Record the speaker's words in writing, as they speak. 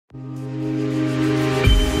Hello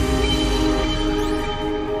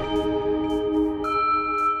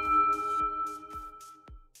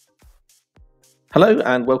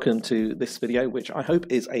and welcome to this video, which I hope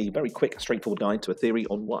is a very quick, straightforward guide to a theory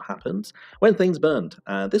on what happens when things burned.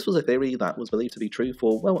 This was a theory that was believed to be true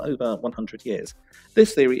for well over 100 years.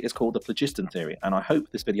 This theory is called the Phlogiston theory, and I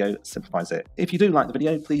hope this video simplifies it. If you do like the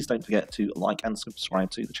video, please don't forget to like and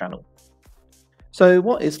subscribe to the channel. So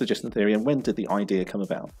what is phlogiston theory and when did the idea come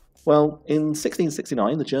about? Well, in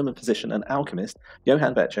 1669, the German physician and alchemist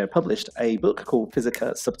Johann Becher published a book called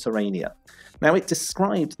Physica Subterranea. Now, it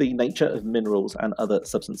described the nature of minerals and other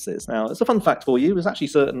substances. Now, it's a fun fact for you. It was actually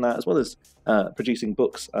certain that, as well as producing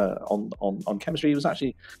books on chemistry, he was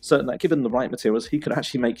actually certain that given the right materials, he could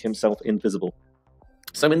actually make himself invisible.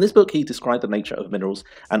 So in this book, he described the nature of minerals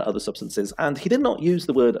and other substances, and he did not use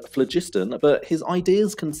the word phlogiston, but his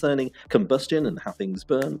ideas concerning combustion and how things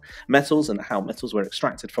burn, metals and how metals were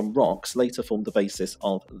extracted from rocks later formed the basis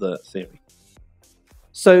of the theory.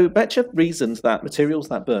 So Becher reasoned that materials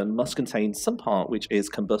that burn must contain some part which is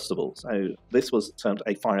combustible, so this was termed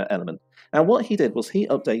a fire element. Now what he did was he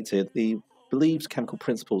updated the believed chemical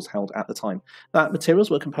principles held at the time, that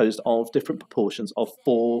materials were composed of different proportions of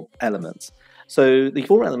 4 elements. So the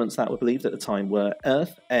 4 elements that were believed at the time were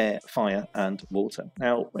earth, air, fire, and water.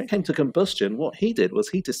 Now, when it came to combustion, what he did was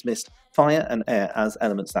he dismissed fire and air as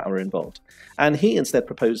elements that were involved, and he instead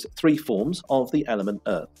proposed 3 forms of the element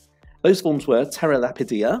earth. Those forms were terra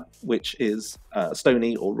lapidea, which is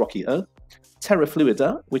stony or rocky earth, terra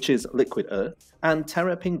fluida, which is liquid earth, and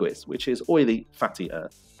terra pinguis, which is oily, fatty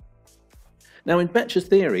earth. Now in Becher's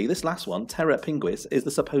theory, this last one, terra pinguis, is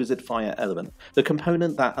the supposed fire element, the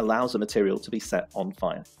component that allows a material to be set on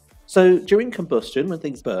fire. So during combustion, when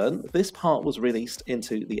things burn, this part was released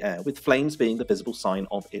into the air, with flames being the visible sign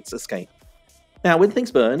of its escape. Now when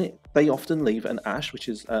things burn, they often leave an ash, which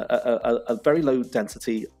is a very low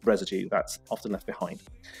density residue that's often left behind.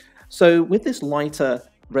 So with this lighter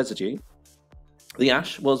residue, the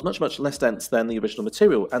ash was much less dense than the original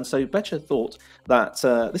material, and so Becher thought that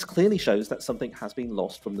this clearly shows that something has been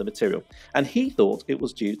lost from the material, and he thought it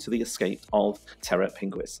was due to the escape of terra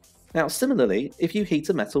pinguis. Now similarly, if you heat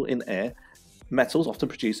a metal in air, metals often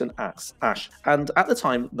produce an ash, and at the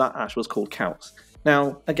time that ash was called calx.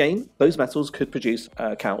 Now again, those metals could produce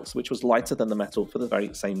calx, which was lighter than the metal for the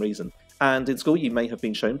very same reason. And in school you may have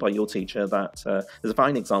been shown by your teacher that there's a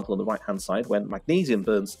fine example on the right hand side. When magnesium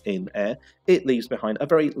burns in air, it leaves behind a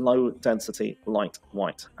very low density light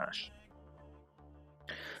white ash.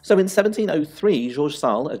 So in 1703, George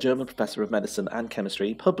Stahl, a German professor of medicine and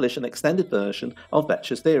chemistry, published an extended version of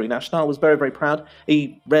Becher's theory. Now Stahl was very proud.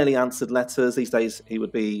 He rarely answered letters. These days he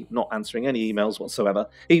would be not answering any emails whatsoever.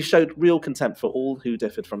 He showed real contempt for all who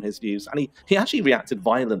differed from his views, and he actually reacted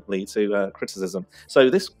violently to criticism. So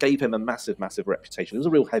this gave him a massive reputation. He was a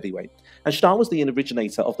real heavyweight. And Stahl was the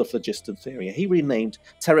originator of the phlogiston theory. He renamed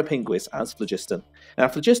terra pinguis as phlogiston. Now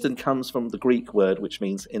phlogiston comes from the Greek word which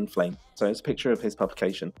means inflame. So it's a picture of his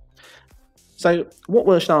publication. So what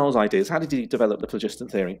were Stahl's ideas? How did he develop the phlogiston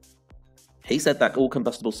theory? He said that all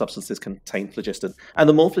combustible substances contain phlogiston, and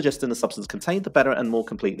the more phlogiston the substance contained, the better and more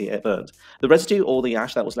completely it burned. The residue, or the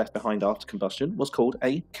ash that was left behind after combustion, was called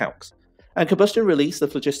a calx. And combustion released the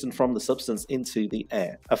phlogiston from the substance into the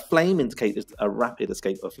air. A flame indicated a rapid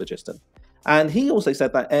escape of phlogiston. And he also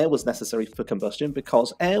said that air was necessary for combustion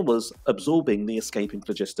because air was absorbing the escaping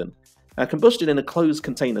phlogiston. Combustion in a closed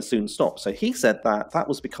container soon stops, so he said that that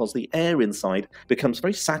was because the air inside becomes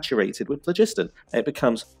very saturated with phlogiston. It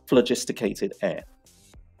becomes phlogisticated air.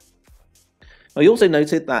 He also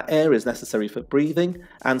noted that air is necessary for breathing,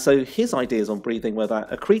 and so his ideas on breathing were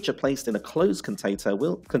that a creature placed in a closed container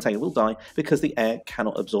will die because the air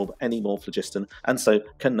cannot absorb any more phlogiston and so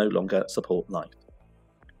can no longer support life.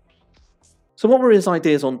 So what were his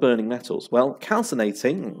ideas on burning metals? Well,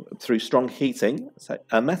 calcinating through strong heating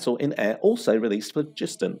a metal in air also released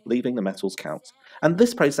phlogiston, leaving the metal's calx. And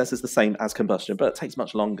this process is the same as combustion, but it takes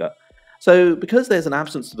much longer. So because there's an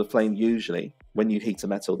absence of the flame usually when you heat a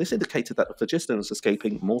metal, this indicated that the phlogiston was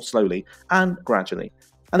escaping more slowly and gradually.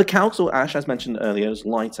 And the calx or ash, as mentioned earlier, is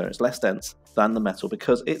lighter, it's less dense than the metal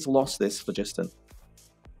because it's lost this phlogiston.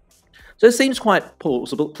 So it seems quite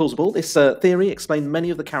plausible. This theory explained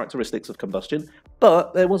many of the characteristics of combustion,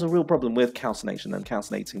 but there was a real problem with calcination and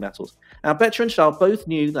calcinating metals. Now, Becher and Stahl both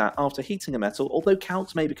knew that after heating a metal, although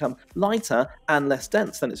calx may become lighter and less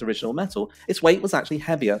dense than its original metal, its weight was actually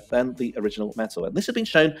heavier than the original metal. And this had been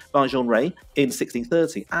shown by Jean Rey in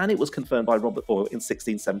 1630, and it was confirmed by Robert Boyle in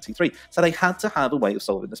 1673. So they had to have a way of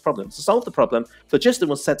solving this problem. To solve the problem, phlogiston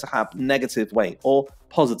was said to have negative weight, or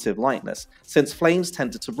positive lightness, since flames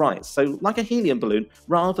tended to rise. So So, like a helium balloon,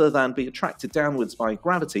 rather than be attracted downwards by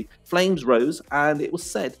gravity, flames rose, and it was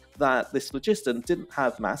said that this phlogiston didn't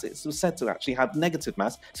have mass. It was said to actually have negative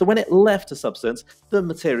mass. So when it left a substance, the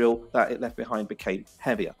material that it left behind became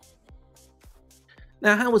heavier.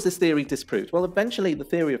 Now, how was this theory disproved? Well, eventually the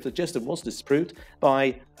theory of phlogiston was disproved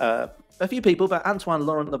by a few people, but Antoine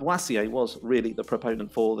Laurent Lavoisier was really the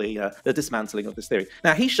proponent for the dismantling of this theory.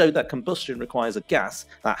 Now, he showed that combustion requires a gas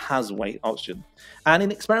that has weight, oxygen. And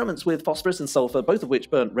in experiments with phosphorus and sulfur, both of which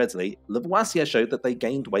burnt readily, Lavoisier showed that they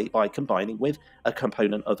gained weight by combining with a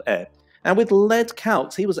component of air. And with lead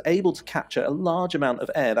calx, he was able to capture a large amount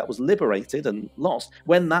of air that was liberated and lost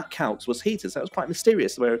when that calx was heated. So it was quite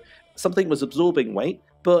mysterious, where something was absorbing weight,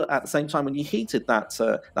 but at the same time, when you heated that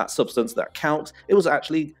substance, that calx, it was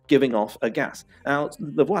actually giving off a gas. Now,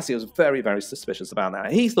 Lavoisier was very, very suspicious about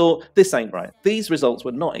that. He thought, this ain't right. These results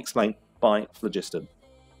were not explained by phlogiston.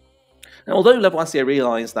 Now, although Lavoisier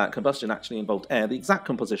realised that combustion actually involved air, the exact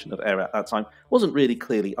composition of air at that time wasn't really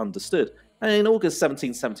clearly understood. And in August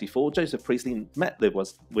 1774, Joseph Priestley met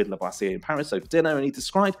with Lavoisier in Paris over dinner, and he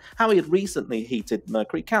described how he had recently heated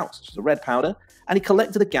mercury calx, which is a red powder, and he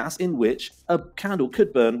collected a gas in which a candle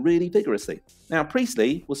could burn really vigorously. Now,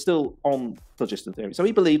 Priestley was still on phlogiston theory, so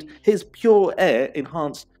he believed his pure air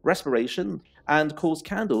enhanced respiration and caused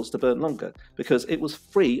candles to burn longer because it was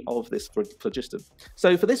free of this phlogiston.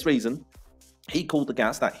 So for this reason, he called the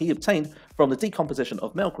gas that he obtained from the decomposition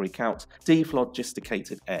of mercury calx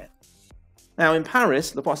dephlogisticated air. Now, in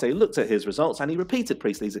Paris, Lavoisier looked at his results and he repeated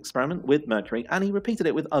Priestley's experiment with mercury, and he repeated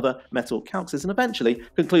it with other metal calxes, and eventually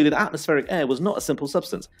concluded atmospheric air was not a simple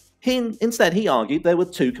substance. Instead, he argued there were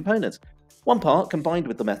two components. One part combined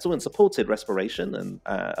with the metal and supported respiration and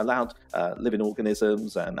allowed living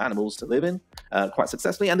organisms and animals to live in quite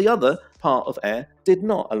successfully, and the other part of air did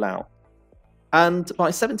not allow. And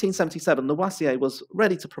by 1777, Lavoisier was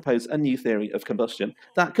ready to propose a new theory of combustion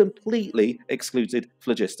that completely excluded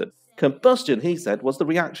phlogiston. Combustion, he said, was the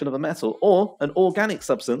reaction of a metal or an organic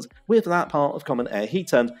substance with that part of common air he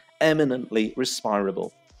termed eminently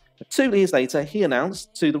respirable. 2 years later, he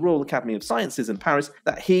announced to the Royal Academy of Sciences in Paris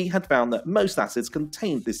that he had found that most acids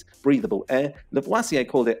contained this breathable air. Lavoisier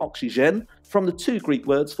called it oxygène, from the 2 Greek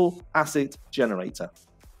words for acid generator.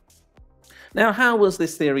 Now, how was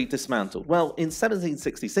this theory dismantled? Well, in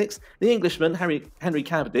 1766, the Englishman Henry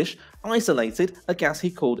Cavendish isolated a gas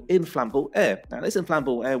he called inflammable air. Now, this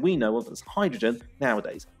inflammable air we know of as hydrogen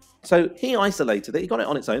nowadays. So he isolated it, he got it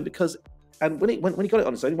on its own because, and when he got it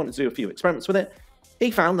on its own, he wanted to do a few experiments with it.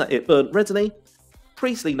 He found that it burnt readily.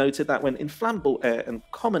 Priestley noted that when inflammable air and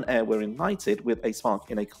common air were ignited with a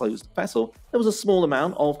spark in a closed vessel, there was a small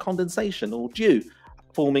amount of condensation or dew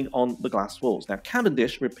forming on the glass walls. Now,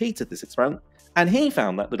 Cavendish repeated this experiment, and he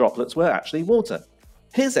found that the droplets were actually water.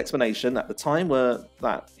 His explanation at the time were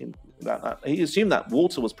that he assumed that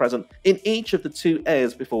water was present in each of the 2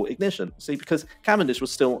 airs before ignition. See, because Cavendish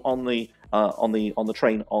was still on the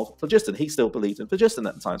train of phlogiston. He still believed in phlogiston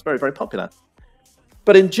at the time. It's very, very popular.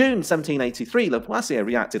 But in June 1783, Lavoisier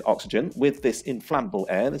reacted oxygen with this inflammable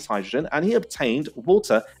air, this hydrogen, and he obtained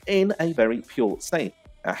water in a very pure state.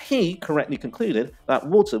 He correctly concluded that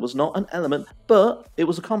water was not an element, but it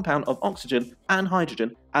was a compound of oxygen and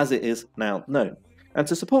hydrogen, as it is now known. And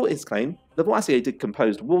to support his claim, Lavoisier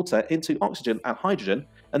decomposed water into oxygen and hydrogen,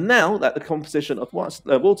 and now that the composition of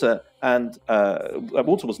water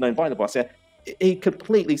was known by Lavoisier, he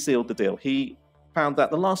completely sealed the deal. He found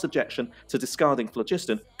that the last objection to discarding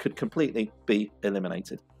phlogiston could completely be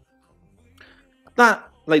eliminated. That,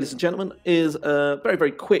 ladies and gentlemen, is a very,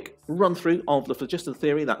 very quick run-through of the phlogiston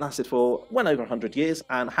theory that lasted for well over 100 years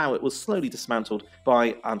and how it was slowly dismantled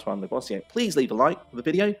by Antoine Lavoisier. Please leave a like for the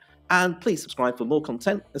video and please subscribe for more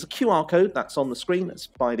content. There's a QR code that's on the screen. It's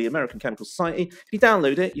by the American Chemical Society. If you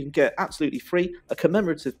download it, you can get absolutely free a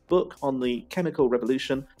commemorative book on the chemical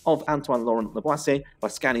revolution of Antoine Laurent Lavoisier by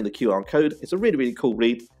scanning the QR code. It's a really, really cool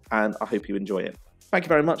read, and I hope you enjoy it. Thank you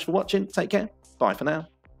very much for watching. Take care. Bye for now.